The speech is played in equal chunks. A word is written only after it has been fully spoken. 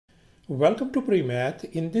Welcome to Premath.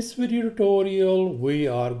 In this video tutorial, we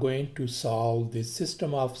are going to solve the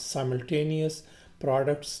system of simultaneous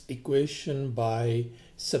products equation by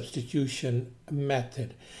substitution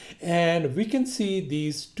method. And we can see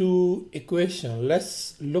these two equations.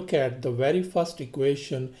 Let's look at the very first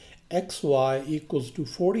equation, xy equals to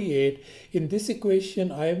 48. In this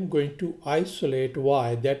equation, I am going to isolate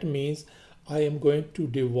y. That means I am going to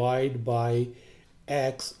divide by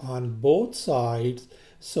x on both sides.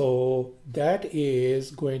 So that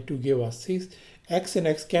is going to give us 6. X and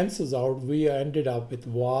x cancels out. We ended up with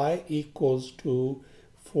y equals to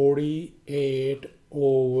 48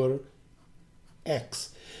 over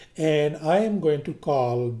x. And I am going to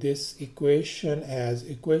call this equation as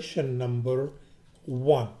equation number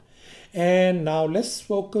 1. And now let's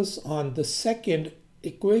focus on the second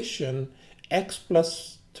equation, x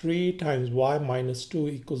plus 3 times y minus 2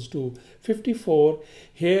 equals to 54.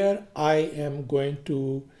 Here I am going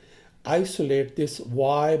to isolate this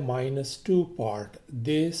y minus 2 part,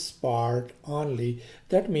 this part only.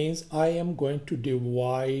 That means I am going to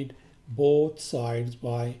divide both sides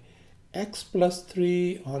by x plus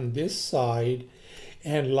 3 on this side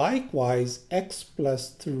and likewise x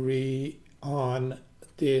plus 3 on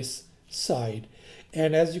this side.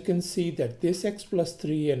 And as you can see that this x plus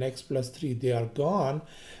 3 and x plus 3, they are gone.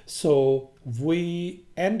 So we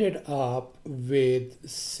ended up with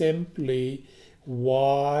simply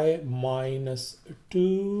y minus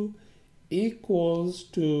 2 equals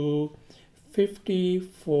to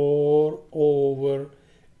 54 over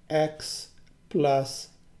x plus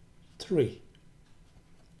 3.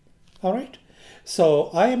 All right. So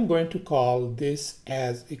I am going to call this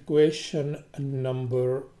as equation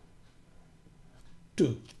number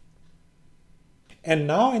 2. And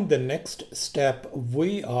now in the next step,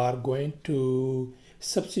 we are going to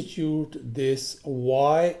substitute this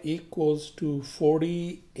y equals to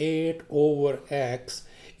 48 over x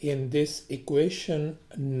in this equation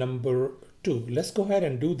number 2. Let's go ahead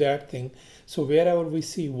and do that thing. So wherever we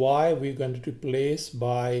see y, we're going to replace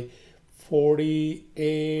by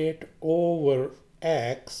 48 over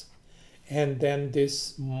x, and then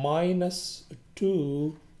this minus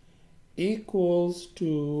 2 equals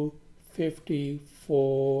to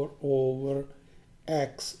 54 over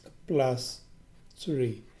x plus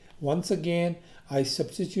 3. Once again, I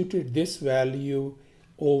substituted this value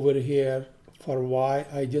over here for y.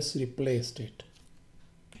 I just replaced it.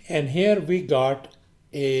 And here we got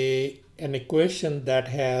an equation that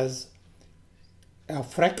has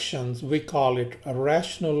fractions. We call it a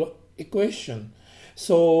rational equation.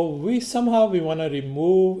 So we want to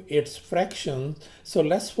remove its fractions. So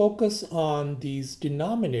let's focus on these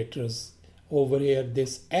denominators over here,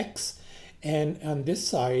 this x, and on this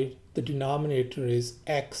side the denominator is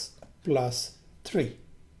x plus 3.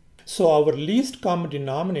 So our least common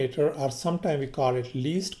denominator, or sometimes we call it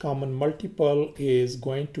least common multiple, is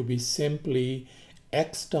going to be simply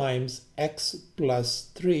x times x plus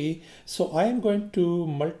 3. So I am going to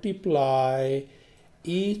multiply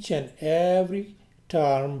each and every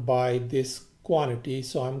term by this quantity.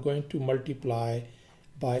 So I'm going to multiply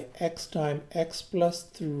by x times x plus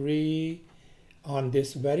 3 on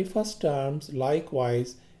this very first terms,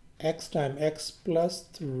 likewise x times x plus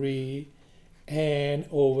 3, and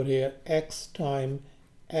over here x times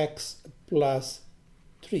x plus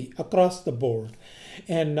 3 across the board.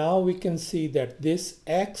 And now we can see that this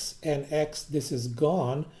x and x, this is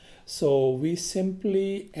gone. So we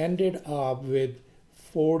simply ended up with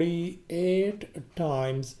 48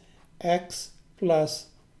 times x plus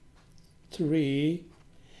 3,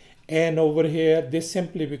 and over here this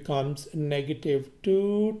simply becomes negative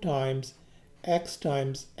 2 times x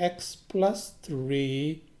plus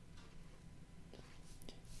 3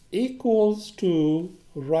 equals to,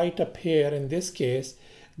 right up here in this case,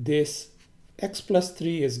 this x plus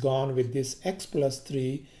 3 is gone with this x plus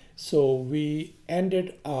 3. So we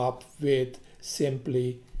ended up with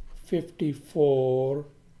simply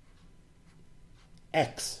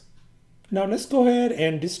 54x. Now let's go ahead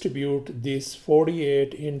and distribute this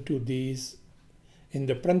 48 into these in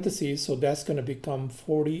the parentheses. So that's going to become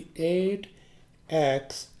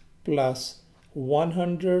 48x plus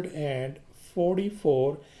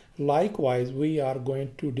 144. Likewise, we are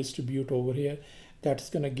going to distribute over here. That's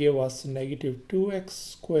going to give us negative 2x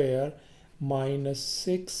squared minus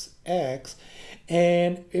 6x.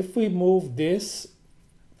 And if we move this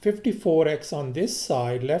 54x on this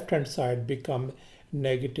side, left hand side, become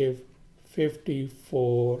negative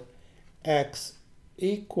 54x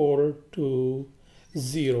equal to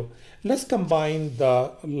 0. Let's combine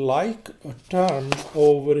the like terms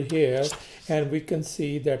over here, and we can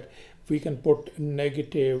see that we can put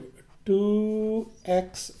negative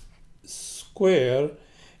 2x square,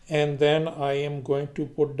 and then I am going to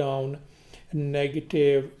put down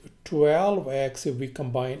negative 12x if we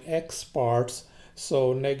combine x parts.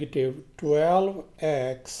 So negative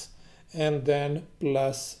 12x and then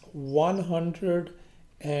plus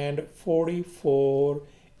 144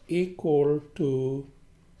 equal to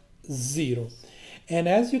 0. And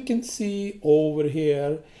as you can see over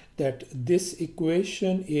here that this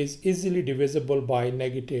equation is easily divisible by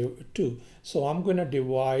negative 2. So I'm going to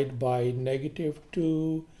divide by negative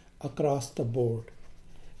 2 across the board.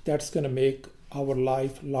 That's going to make our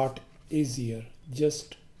life a lot easier.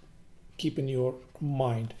 Just keep in your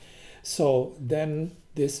mind. So then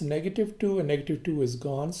this negative 2 and negative 2 is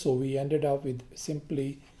gone. So we ended up with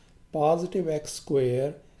simply positive x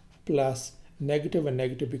squared plus negative and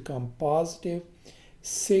negative become positive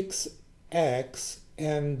 6x,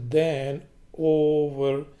 and then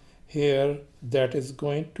over here that is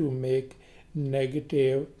going to make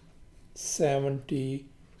negative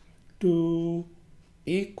 72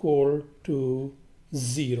 equal to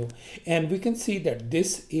 0. And we can see that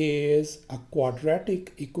this is a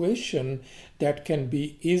quadratic equation that can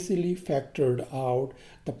be easily factored out.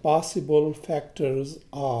 The possible factors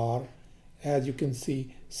are, as you can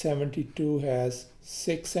see, 72 has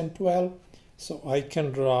 6 and 12. So I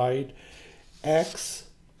can write x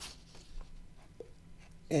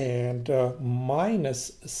and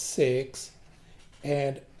minus 6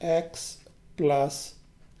 and x plus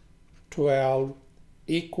 12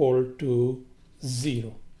 equal to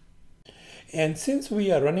 0. And since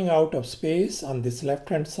we are running out of space on this left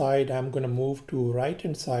hand side, I'm going to move to right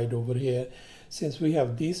hand side over here. Since we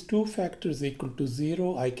have these two factors equal to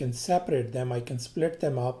 0, I can separate them, I can split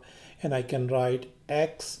them up, and I can write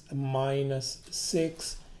x minus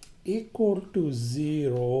 6 equal to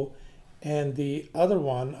 0, and the other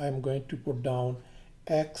one I'm going to put down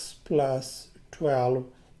x plus 12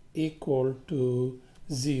 equal to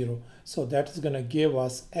 0. So that is going to give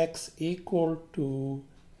us x equal to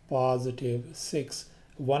positive 6,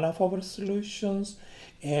 one of our solutions,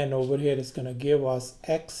 and over here is going to give us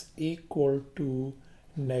x equal to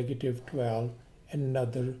negative 12,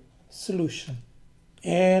 another solution.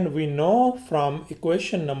 And we know from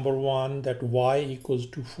equation number 1 that y equals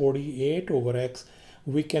to 48 over x.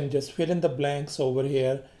 We can just fill in the blanks over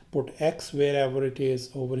here, put x wherever it is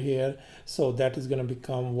over here. So that is going to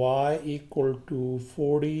become y equal to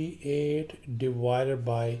 48 divided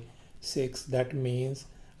by 6. That means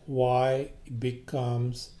y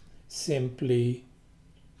becomes simply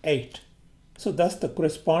 8. So thus the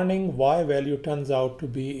corresponding y value turns out to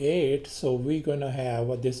be 8. So we're going to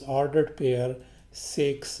have this ordered pair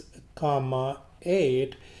 6 comma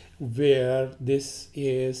 8, where this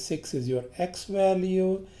is 6 is your x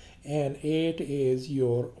value and 8 is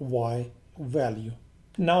your y value.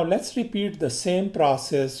 Now let's repeat the same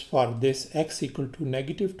process for this x equal to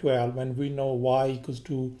negative 12, and we know y equals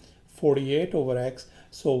to 48 over x.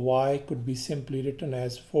 So y could be simply written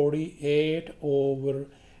as 48 over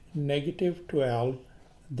negative 12.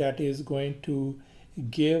 That is going to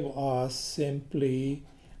give us simply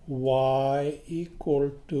y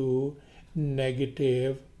equal to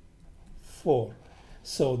negative 4.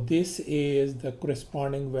 So this is the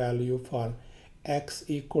corresponding value for x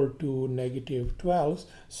equal to negative 12.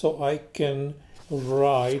 So I can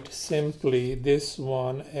write simply this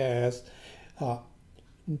one as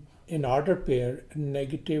in order pair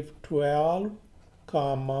negative 12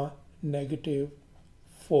 comma negative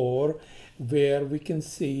 4, where we can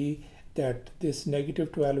see that this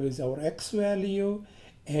negative 12 is our x value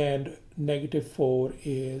and negative 4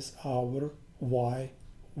 is our y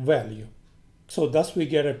value. So thus we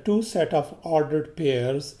get a two set of ordered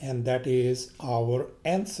pairs, and that is our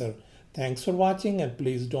answer. Thanks for watching, and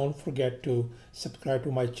please don't forget to subscribe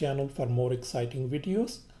to my channel for more exciting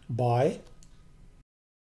videos. Bye.